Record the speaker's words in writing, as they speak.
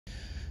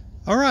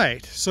All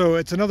right, so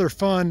it's another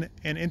fun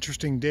and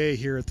interesting day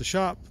here at the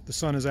shop. The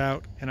sun is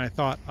out, and I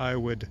thought I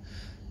would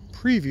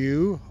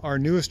preview our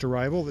newest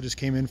arrival that just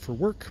came in for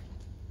work.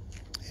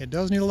 It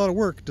does need a lot of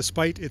work,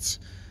 despite its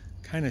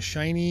kind of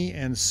shiny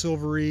and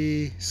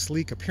silvery,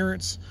 sleek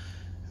appearance.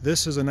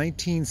 This is a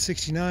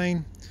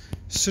 1969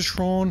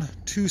 Citroen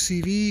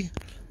 2CV.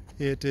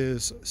 It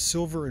is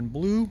silver and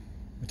blue,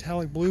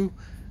 metallic blue.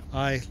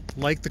 I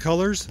like the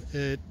colors.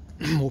 It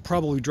will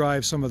probably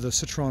drive some of the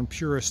Citroen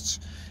purists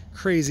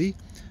crazy,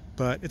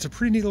 but it's a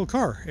pretty neat little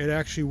car. It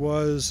actually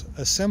was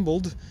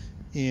assembled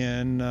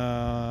in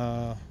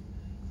I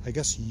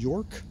guess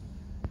York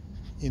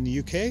in the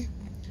UK,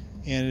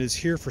 and it is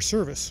here for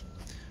service.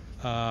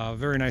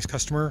 Very nice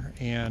customer,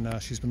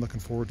 and she's been looking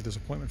forward to this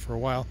appointment for a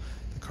while.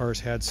 The car's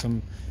had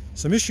some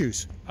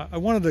issues. I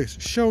wanted to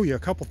show you a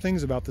couple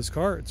things about this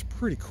car. It's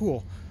pretty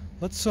cool.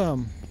 Let's start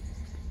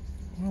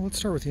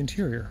with the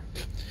interior.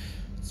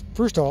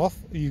 First off,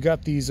 you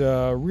got these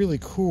really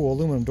cool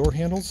aluminum door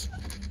handles.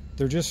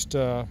 They're just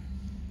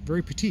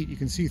very petite. You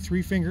can see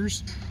 3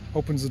 fingers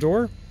opens the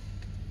door,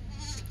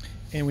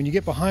 and when you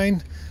get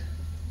behind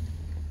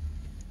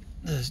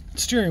the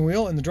steering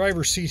wheel and the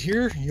driver's seat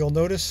here, you'll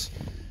notice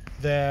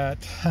that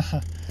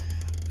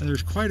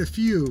there's quite a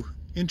few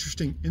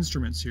interesting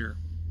instruments here.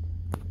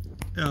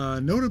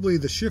 Notably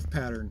the shift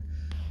pattern.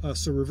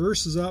 So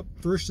reverse is up,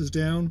 first is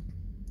down,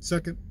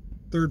 second,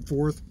 third,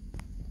 fourth.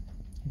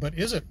 But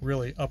is it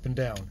really up and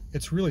down?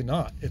 It's really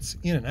not. It's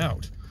in and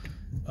out.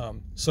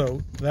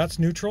 So that's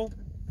neutral.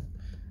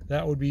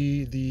 That would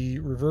be the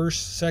reverse,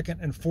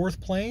 second, and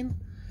fourth plane.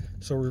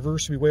 So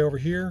reverse would be way over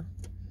here,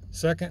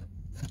 second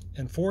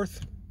and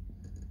fourth,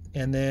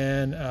 and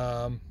then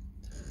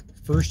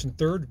first and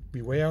third would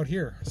be way out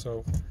here.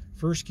 So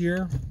first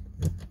gear,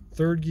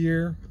 third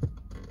gear,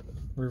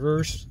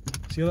 reverse.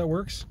 See how that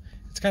works?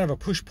 It's kind of a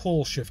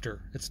push-pull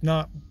shifter. It's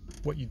not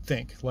what you'd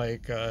think,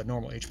 like a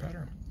normal H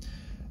pattern.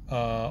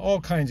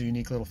 All kinds of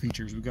unique little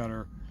features. We've got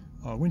our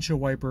windshield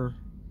wiper.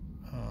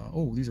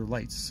 Oh, these are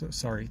lights.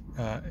 Sorry.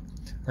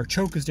 Our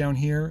choke is down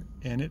here,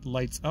 and it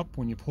lights up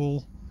when you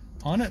pull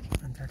on it.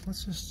 In fact,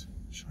 let's just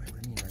show you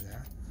what I mean by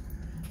that.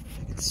 If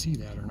you can see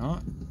that or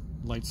not.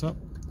 Lights up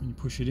when you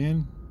push it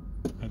in.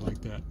 I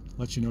like that.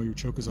 Lets you know your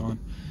choke is on.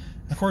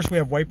 And of course, we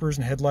have wipers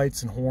and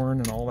headlights and horn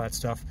and all that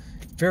stuff.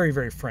 Very,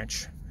 very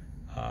French.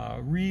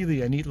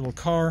 Really a neat little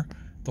car.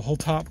 The whole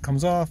top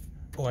comes off.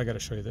 Oh, I got to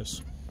show you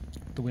this.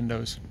 The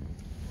windows.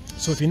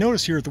 So if you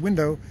notice here at the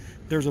window,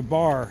 there's a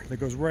bar that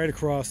goes right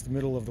across the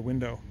middle of the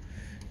window.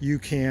 You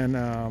can,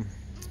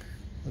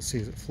 let's see,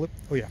 is it flip?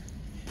 Oh yeah,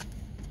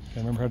 I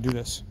remember how to do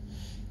this.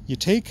 You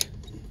take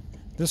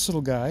this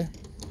little guy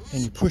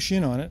and you push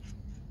in on it,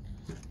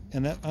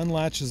 and that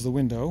unlatches the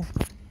window,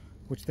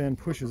 which then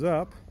pushes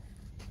up,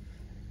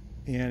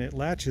 and it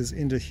latches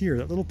into here.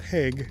 That little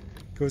peg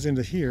goes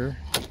into here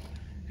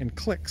and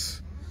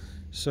clicks.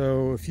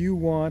 So if you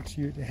want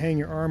to hang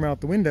your arm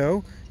out the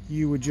window,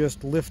 you would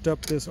just lift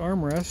up this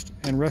armrest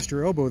and rest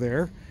your elbow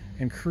there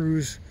and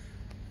cruise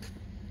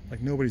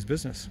like nobody's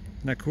business.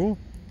 Isn't that cool?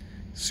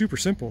 Super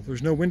simple.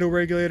 There's no window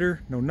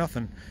regulator, no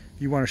nothing.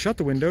 If you want to shut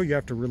the window, you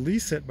have to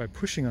release it by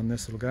pushing on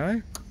this little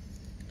guy,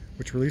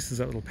 which releases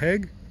that little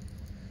peg.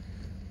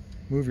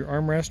 Move your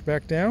armrest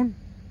back down,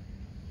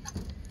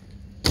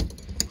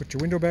 put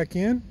your window back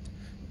in,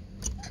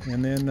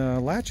 and then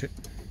latch it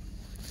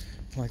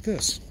like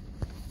this.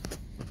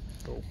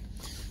 Oh,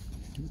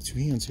 do it with 2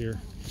 hands here.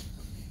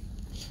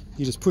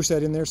 You just push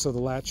that in there so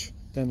the latch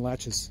then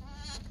latches.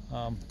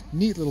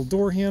 Neat little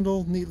door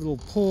handle, neat little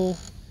pull.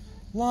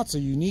 Lots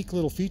of unique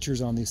little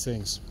features on these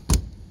things.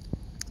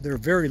 They're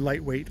very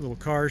lightweight little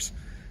cars.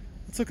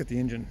 Let's look at the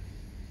engine.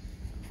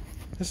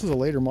 This is a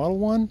later model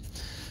one.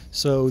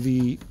 So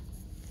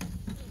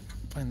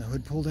find the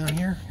hood pull down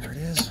here. Here it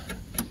is.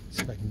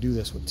 See if I can do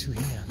this with 2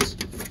 hands.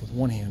 With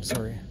 1 hand,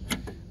 sorry.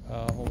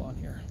 Hold on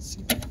here. Let's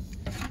see.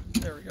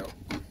 There we go.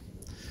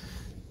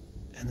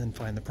 And then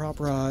find the prop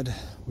rod,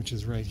 which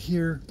is right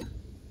here,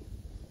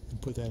 and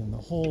put that in the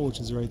hole, which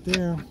is right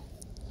there.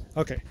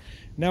 Okay,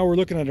 now we're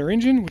looking at our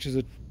engine, which is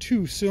a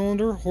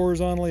 2-cylinder,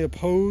 horizontally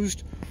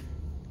opposed,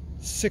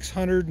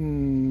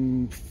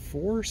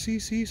 604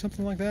 cc,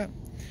 something like that.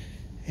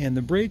 And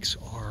the brakes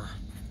are,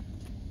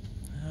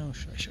 how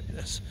should I show you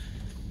this?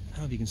 I don't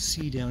know if you can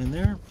see down in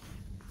there.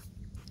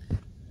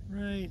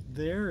 Right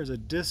there is a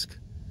disc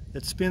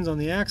that spins on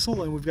the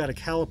axle, and we've got a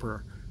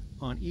caliper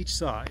on each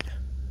side.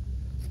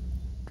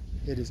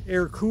 It is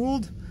air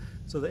cooled,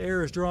 so the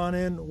air is drawn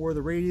in where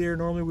the radiator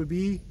normally would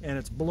be, and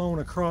it's blown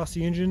across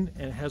the engine,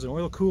 and it has an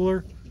oil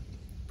cooler.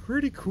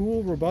 Pretty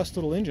cool, robust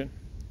little engine.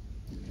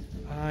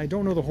 I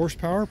don't know the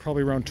horsepower,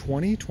 probably around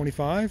 20,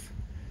 25,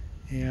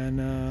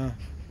 and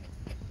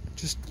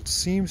just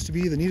seems to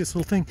be the neatest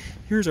little thing.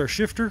 Here's our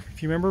shifter.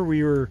 If you remember,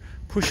 we were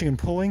pushing and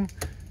pulling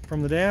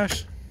from the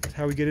dash. That's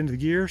how we get into the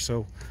gear,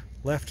 so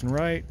left and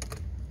right.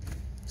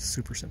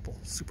 Super simple,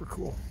 super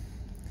cool.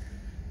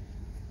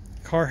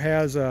 Car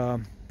has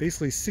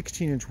basically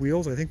 16-inch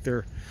wheels. I think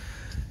they're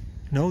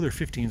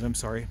 15s, I'm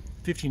sorry.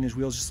 15-inch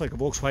wheels, just like a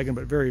Volkswagen,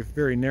 but very,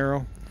 very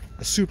narrow.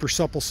 a super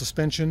supple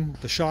suspension.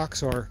 The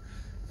shocks are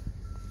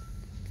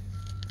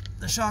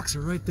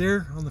right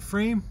there on the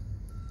frame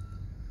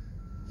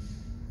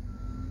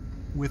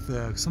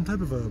with some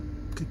type of a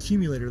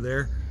accumulator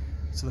there,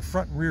 so the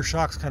front and rear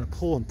shocks kind of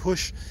pull and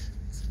push.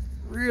 It's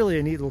really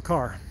a neat little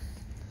car.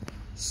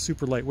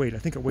 Super lightweight. I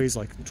think it weighs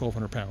like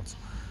 1,200 pounds.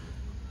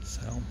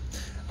 So,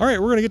 all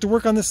right, we're gonna get to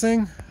work on this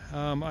thing.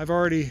 I've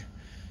already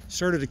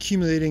started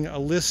accumulating a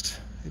list.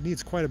 It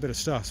needs quite a bit of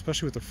stuff,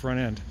 especially with the front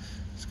end.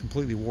 It's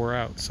completely wore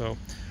out. So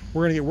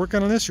we're gonna get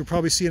working on this. You'll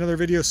probably see another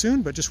video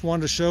soon, but just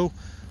wanted to show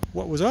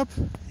what was up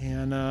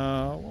and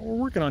what we're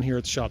working on here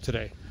at the shop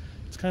today.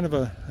 It's kind of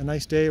a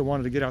nice day. I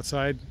wanted to get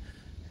outside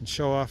and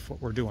show off what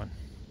we're doing.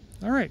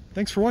 All right,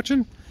 thanks for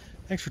watching.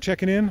 Thanks for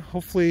checking in.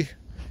 Hopefully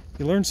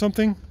you learned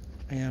something,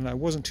 and I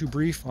wasn't too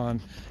brief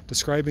on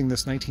describing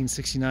this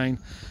 1969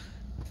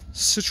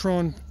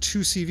 Citroen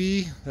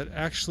 2CV that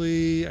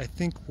actually I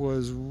think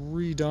was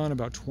redone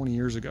about 20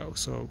 years ago.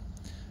 So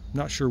I'm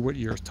not sure what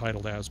year it's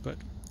titled as, but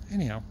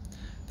anyhow,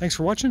 thanks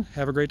for watching.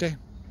 Have a great day.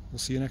 We'll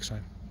see you next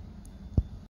time.